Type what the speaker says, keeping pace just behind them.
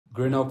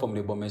Growing up from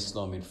the Bome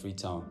slum in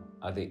Freetown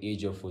at the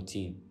age of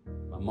 14,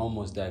 my mom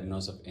was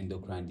diagnosed with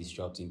endocrine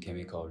disrupting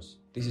chemicals.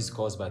 This is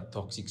caused by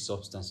toxic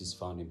substances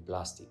found in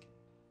plastic,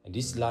 and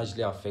this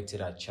largely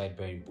affected her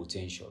childbearing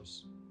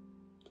potentials.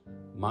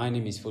 My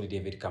name is Foday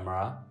David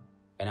Kamara,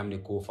 and I'm the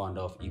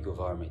co-founder of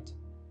Ecovironment.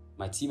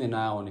 My team and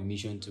I are on a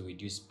mission to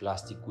reduce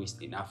plastic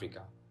waste in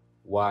Africa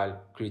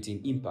while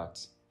creating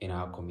impact in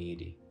our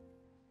community.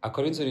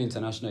 According to the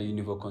International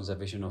Union for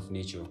Conservation of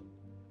Nature,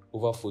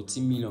 over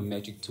 14 million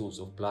metric tons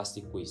of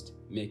plastic waste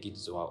make it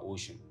to our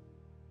ocean.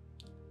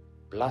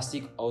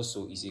 Plastic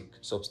also is a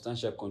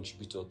substantial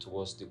contributor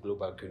towards the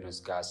global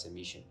greenhouse gas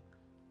emission,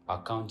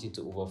 accounting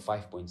to over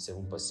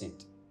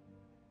 5.7%.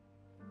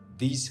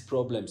 These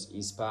problems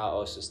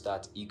inspire us to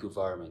start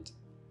Ecovironment,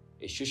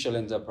 a social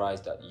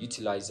enterprise that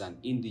utilizes an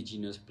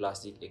indigenous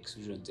plastic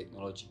extrusion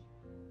technology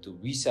to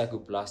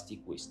recycle plastic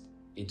waste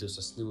into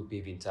sustainable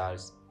paving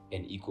tiles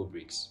and eco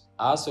bricks.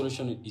 Our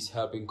solution is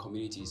helping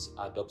communities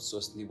adopt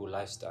sustainable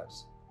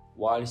lifestyles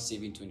while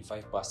saving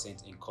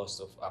 25% in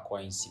cost of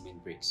acquiring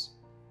cement bricks.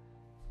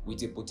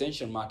 With a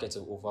potential market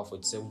of over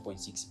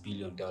 $47.6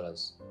 billion,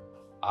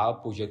 our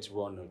project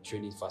runs a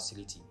training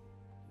facility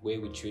where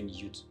we train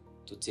youth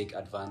to take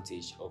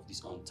advantage of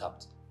this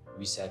untapped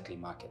recycling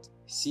market.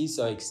 Since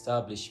our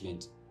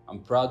establishment,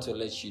 I'm proud to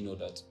let you know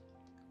that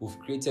we've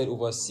created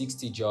over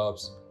 60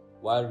 jobs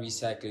while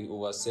recycling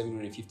over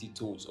 750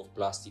 tons of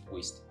plastic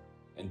waste,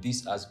 and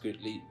this has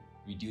greatly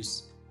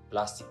reduced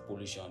plastic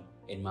pollution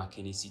in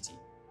Makeni City.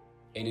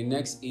 In the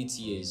next 8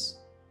 years,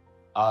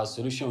 our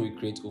solution will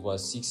create over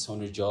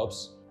 600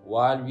 jobs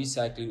while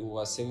recycling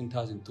over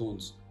 7,000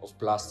 tons of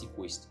plastic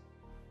waste,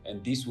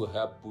 and this will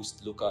help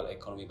boost local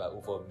economy by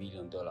over $1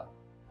 million.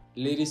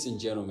 Ladies and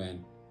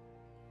gentlemen,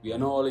 we are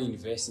not only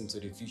investing into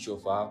the future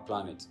of our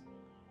planet,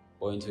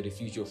 but into the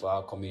future of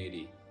our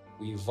community.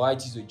 We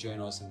invite you to join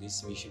us in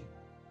this mission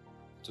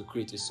to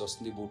create a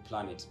sustainable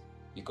planet,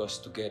 because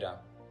together,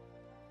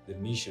 the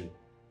mission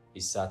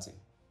is certain.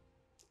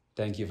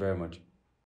 Thank you very much.